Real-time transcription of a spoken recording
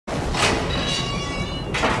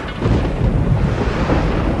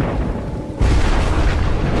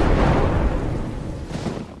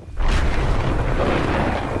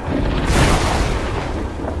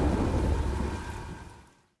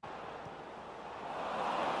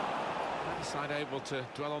Side able to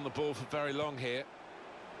dwell on the ball for very long here.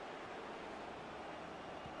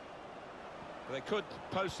 They could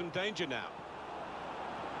pose some danger now.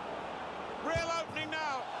 Real opening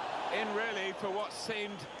now. In really for what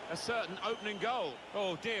seemed a certain opening goal.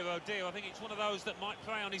 Oh dear, I think it's one of those that might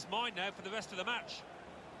play on his mind now for the rest of the match.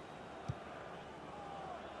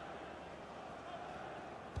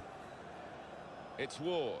 It's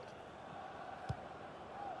Ward.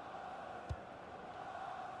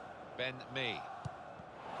 Ben Mee.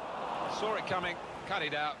 Saw it coming, cut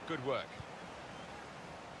it out, good work.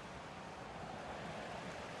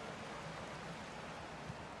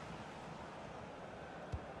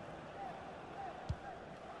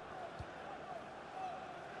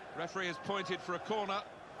 Referee has pointed for a corner.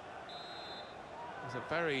 It was a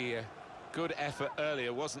very good effort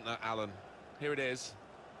earlier, wasn't there, Alan? Here it is.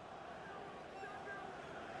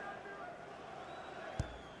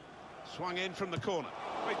 Swung in from the corner.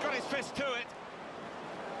 Oh, he's got his fist to it.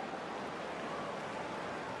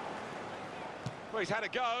 Well, he's had a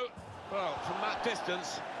go. Well, from that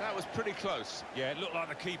distance, that was pretty close. Yeah, it looked like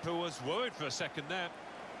the keeper was worried for a second there.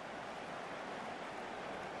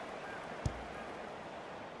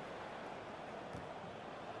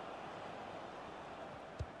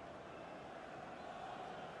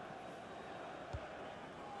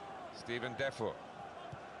 Steven Defoe.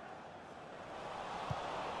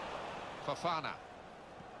 Fofana.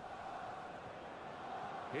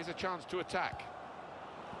 Here's a chance to attack.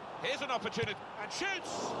 Here's an opportunity, and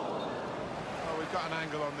shoots! Well, we've got an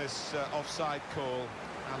angle on this offside call,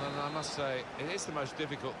 and I must say, it is the most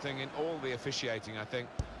difficult thing in all the officiating, I think.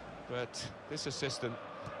 But this assistant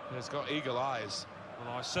has got eagle eyes.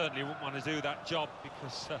 Well, I certainly wouldn't want to do that job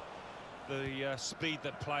because the speed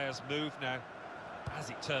that players move now, as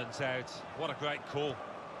it turns out, what a great call.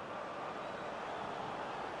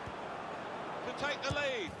 To take the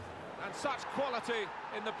lead, and such quality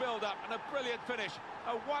in the build-up, and a brilliant finish,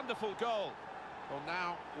 a wonderful goal. Well,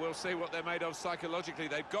 now we'll see what they're made of psychologically.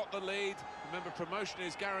 They've got the lead. Remember, promotion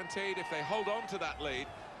is guaranteed if they hold on to that lead,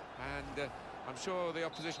 and I'm sure the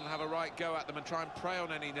opposition will have a right go at them and try and prey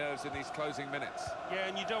on any nerves in these closing minutes. Yeah,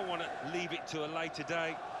 and you don't want to leave it to a later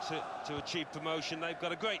day to achieve promotion. They've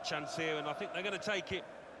got a great chance here, and I think they're going to take it.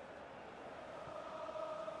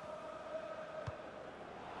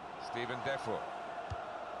 Steven Defoe.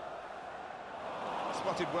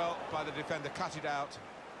 Spotted well by the defender, cut it out.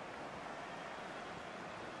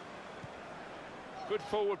 Good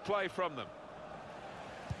forward play from them.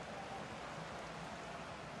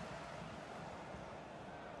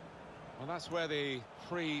 Well, that's where the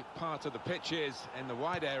free part of the pitch is, in the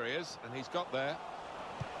wide areas, and he's got there.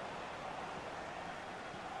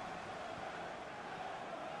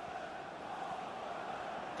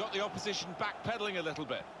 Got the opposition backpedaling a little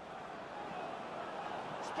bit.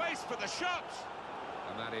 Space for the shot!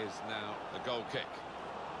 And that is now the goal kick.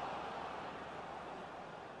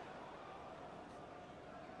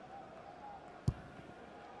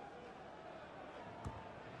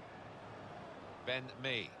 Ben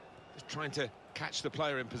Mee, just trying to catch the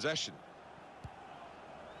player in possession.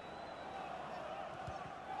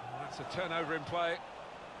 That's a turnover in play.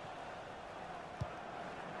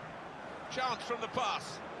 Chance from the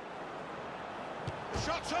pass. The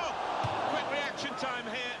shot's off! Quick reaction time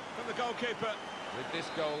here from the goalkeeper. With this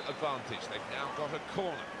goal advantage, they've now got a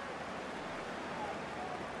corner.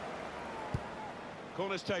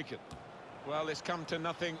 Corner's taken. Well, it's come to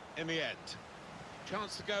nothing in the end.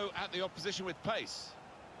 Chance to go at the opposition with pace.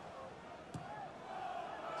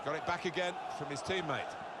 He's got it back again from his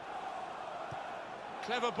teammate.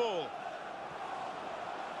 Clever ball.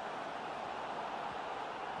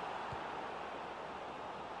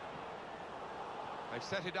 They've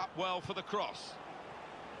set it up well for the cross.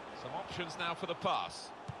 Some options now for the pass.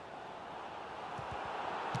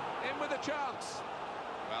 In with a chance.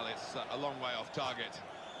 Well, it's a long way off target.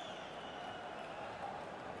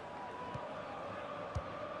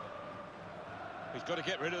 He's got to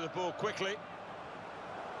get rid of the ball quickly.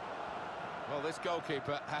 Well, this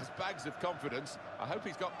goalkeeper has bags of confidence. I hope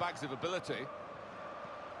he's got bags of ability.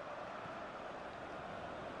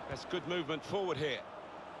 That's good movement forward here.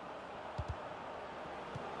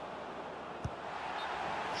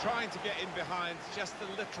 Trying to get in behind just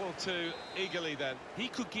a little too eagerly then. He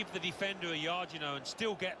could give the defender a yard, you know, and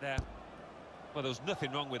still get there. Well, there was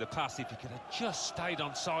nothing wrong with the pass. If he could have just stayed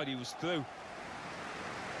on side, he was through.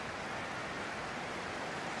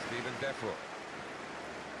 Steven Defoe.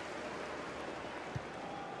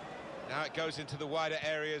 Now it goes into the wider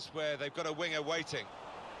areas where they've got a winger waiting.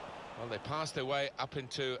 Well, they passed their way up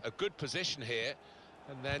into a good position here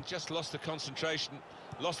and then just lost the concentration,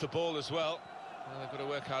 lost the ball as well. Well, they've got to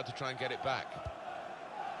work hard to try and get it back.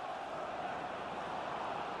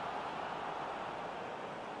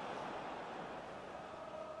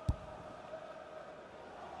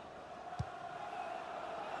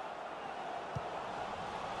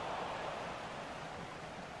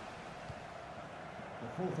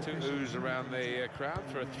 Two oohs around the crowd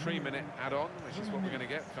for a 3-minute add-on, which is what we're going to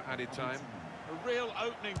get for added time. A real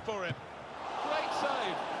opening for him. Great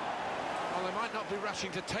save! Well, they might not be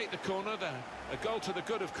rushing to take the corner. A goal to the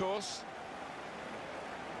good, of course.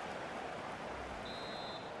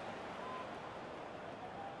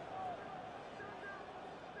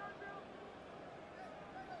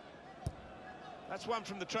 That's one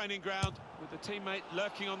from the training ground, with the teammate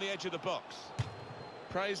lurking on the edge of the box.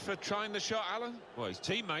 Praise for trying the shot, Alan? Well, his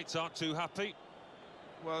teammates aren't too happy.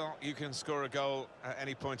 Well, you can score a goal at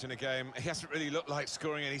any point in a game. He hasn't really looked like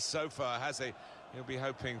scoring any so far, has he? He'll be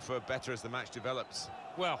hoping for better as the match develops.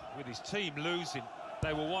 Well, with his team losing,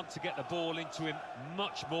 they will want to get the ball into him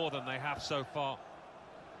much more than they have so far.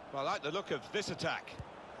 Well, I like the look of this attack.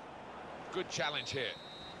 Good challenge here.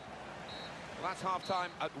 Well, that's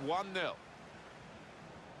half-time at 1-0.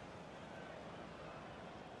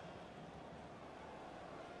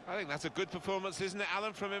 I think that's a good performance, isn't it,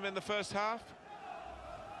 Alan, from him in the first half?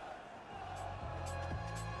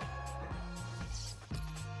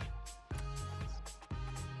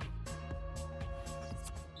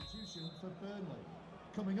 For Burnley.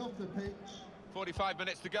 Coming off the pitch. 45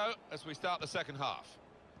 minutes to go as we start the second half.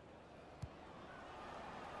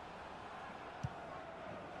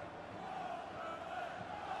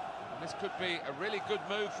 And this could be a really good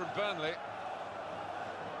move from Burnley.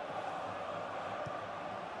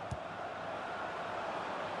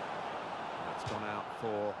 That's gone out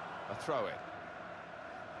for a throw-in.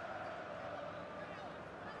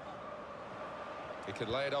 He could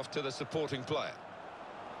lay it off to the supporting player.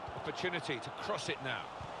 Opportunity to cross it now.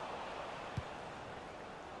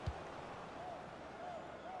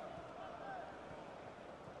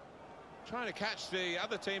 Trying to catch the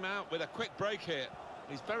other team out with a quick break here.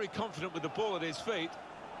 He's very confident with the ball at his feet.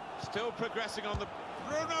 Still progressing on the...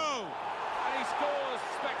 Bruno! And he scores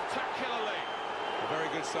spectacularly. A very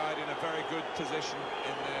good side in a very good position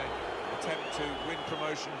in their attempt to win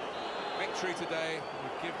promotion. Victory today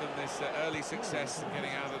would give them this early success in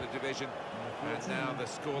getting out of the division. And now the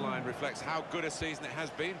scoreline reflects how good a season it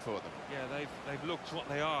has been for them. Yeah, they've looked what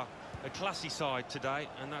they are, a classy side today,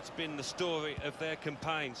 and that's been the story of their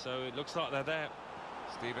campaign, so it looks like they're there.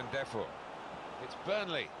 Stephen Defoe. It's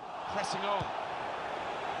Burnley pressing on.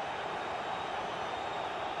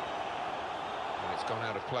 And it's gone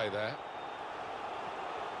out of play there.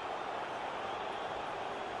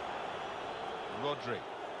 Rodri.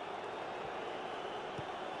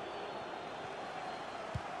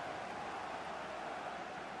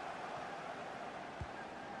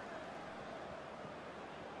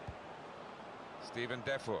 Stephen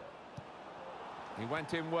Defoe. He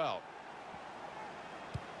went in well.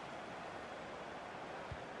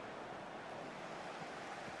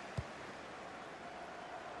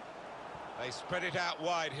 They spread it out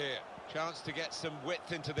wide here. Chance to get some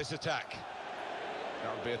width into this attack.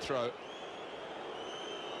 That would be a throw.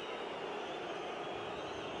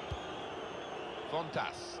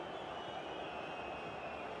 Fontas.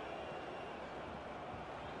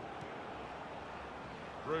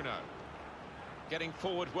 Bruno. Getting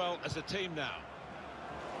forward well as a team now.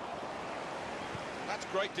 That's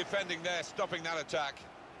great defending there, stopping that attack.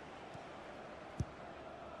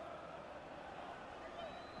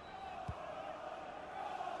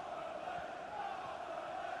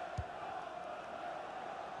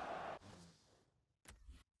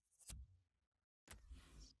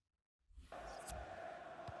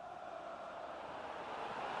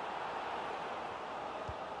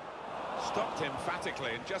 Stopped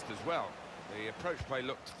emphatically and just as well. The approach play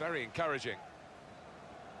looked very encouraging.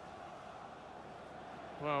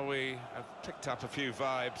 Well, we have picked up a few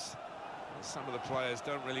vibes. Some of the players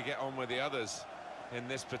don't really get on with the others in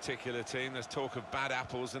this particular team. There's talk of bad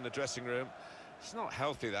apples in the dressing room. It's not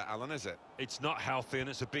healthy, that, Alan, is it? It's not healthy, and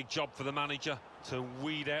it's a big job for the manager to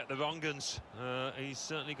weed out the wrong uns. He's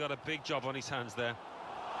certainly got a big job on his hands there.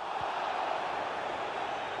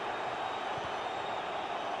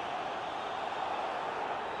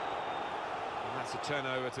 That's a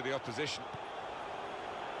turnover to the opposition.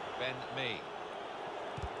 Ben Mee.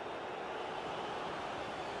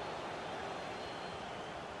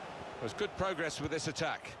 There's good progress with this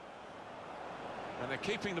attack. And they're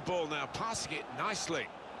keeping the ball now, passing it nicely.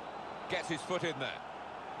 Gets his foot in there.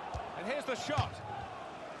 And here's the shot.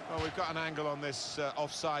 Well, we've got an angle on this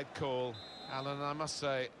offside call, Alan, and I must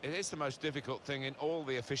say, it is the most difficult thing in all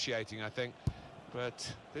the officiating, I think.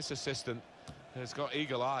 but this assistant has got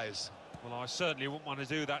eagle eyes. Well, I certainly wouldn't want to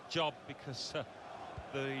do that job because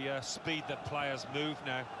the speed that players move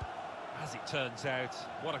now, as it turns out,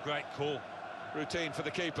 what a great call. Routine for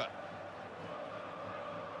the keeper.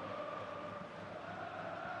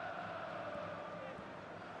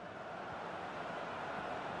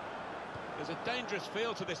 There's a dangerous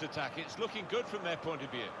feel to this attack. It's looking good from their point of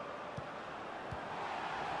view.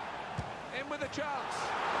 In with a chance.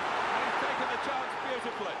 And he's taken the chance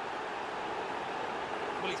beautifully.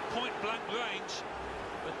 Well, it's point-blank range,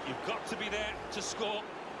 but you've got to be there to score.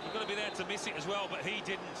 You've got to be there to miss it as well, but he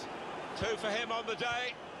didn't. 2 for him on the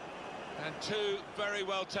day, and 2 very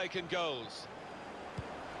well-taken goals.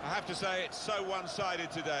 I have to say, it's so one-sided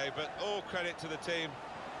today, but all credit to the team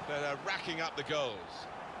that are racking up the goals.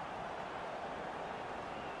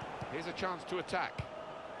 Here's a chance to attack.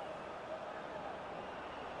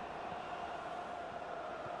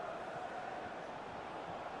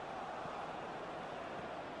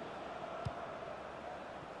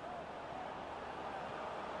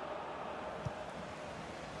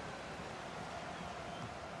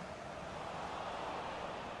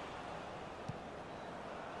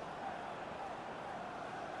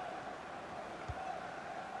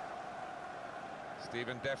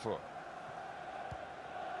 Stephen Defoe.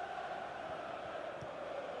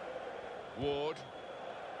 Ward.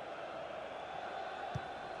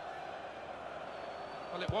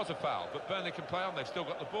 Well, it was a foul, but Burnley can play on. They've still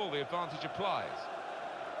got the ball. The advantage applies.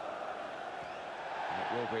 And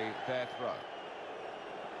it will be their throw.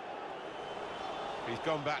 He's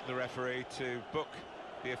gone back, the referee, to book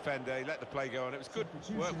the offender. He let the play go on. It was good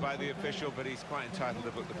work by the official, but he's quite entitled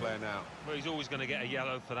to book the player now. Well, he's always going to get a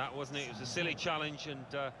yellow for that, wasn't it? It was a silly challenge, and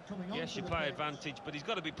yes, you play advantage, but he's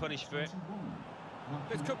got to be punished for it.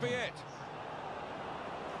 This could be it.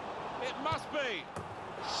 It must be.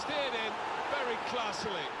 Steered in very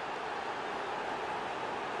classily.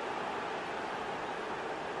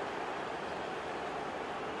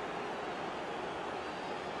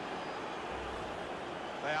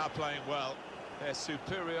 They are playing well. Their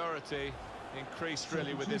superiority increased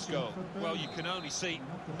really with this goal. Well, you can only see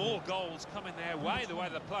more goals coming their way, the way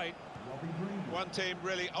they played. One team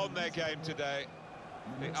really on their game today,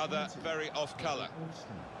 the other very off colour.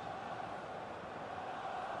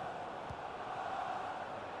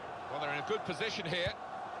 Well, they're in a good position here.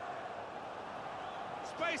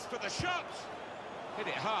 Space for the shot. Hit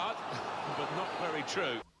it hard, but not very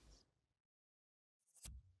true.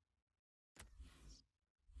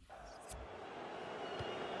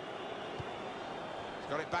 He's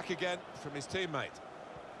got it back again from his teammate.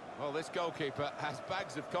 Well, this goalkeeper has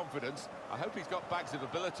bags of confidence. I hope he's got bags of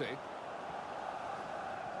ability.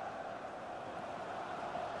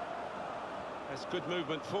 There's good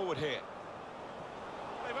movement forward here.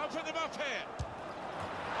 They've opened them up here.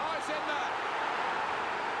 Oh, it's in there.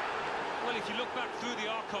 Well, if you look back through the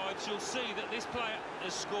archives, you'll see that this player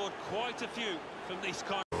has scored quite a few from these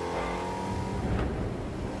kind